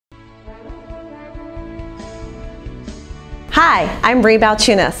Hi, I'm Bree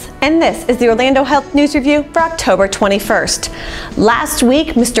Balchunas, and this is the Orlando Health News Review for October 21st. Last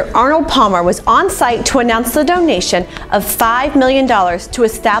week, Mr. Arnold Palmer was on site to announce the donation of $5 million to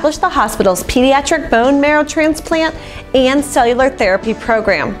establish the hospital's pediatric bone marrow transplant and cellular therapy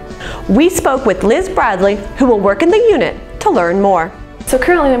program. We spoke with Liz Bradley, who will work in the unit, to learn more. So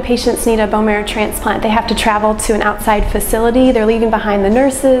currently when patients need a bone marrow transplant, they have to travel to an outside facility. They're leaving behind the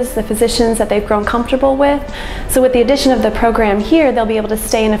nurses, the physicians that they've grown comfortable with. So with the addition of the program here, they'll be able to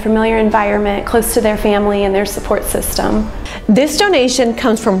stay in a familiar environment close to their family and their support system. This donation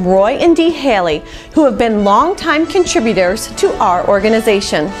comes from Roy and Dee Haley, who have been longtime contributors to our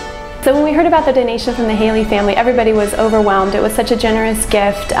organization. So when we heard about the donation from the Haley family, everybody was overwhelmed. It was such a generous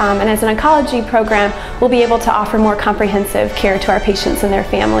gift, and as an oncology program, we'll be able to offer more comprehensive care to our patients and their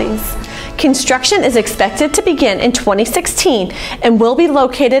families. Construction is expected to begin in 2016 and will be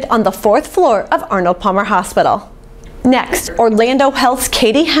located on the 4th floor of Arnold Palmer Hospital. Next, Orlando Health's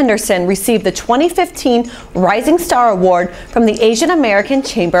Katie Henderson received the 2015 Rising Star Award from the Asian American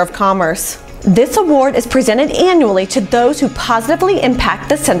Chamber of Commerce. This award is presented annually to those who positively impact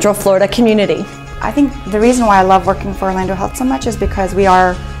the Central Florida community. I think the reason why I love working for Orlando Health so much is because we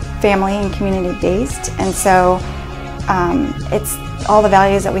are family and community based, and so it's all the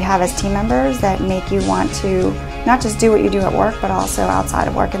values that we have as team members that make you want to not just do what you do at work, but also outside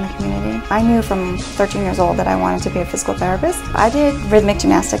of work in the community. I knew from 13 years old that I wanted to be a physical therapist. I did rhythmic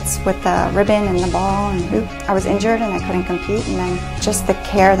gymnastics with the ribbon and the ball and hoop. I was injured and I couldn't compete, and then just the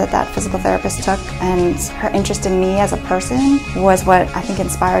care that that physical therapist took and her interest in me as a person was what I think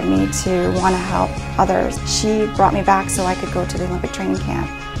inspired me to want to help others. She brought me back so I could go to the Olympic training camp.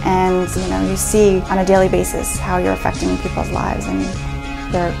 And you see on a daily basis how you're affecting people's lives, and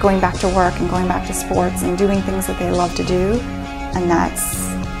they're going back to work and going back to sports and doing things that they love to do, and that's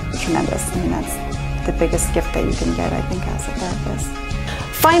tremendous. I mean, that's the biggest gift that you can get, I think, as a therapist.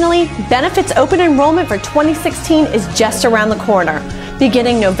 Finally, benefits open enrollment for 2016 is just around the corner,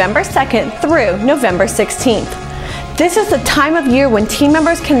 beginning November 2nd through November 16th. This is the time of year when team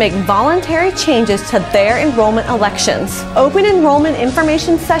members can make voluntary changes to their enrollment elections. Open enrollment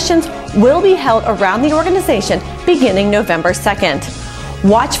information sessions will be held around the organization beginning November 2nd.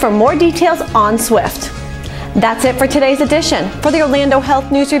 Watch for more details on Swift. That's it for today's edition. For the Orlando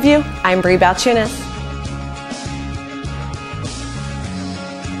Health News Review, I'm Bree Balchunas.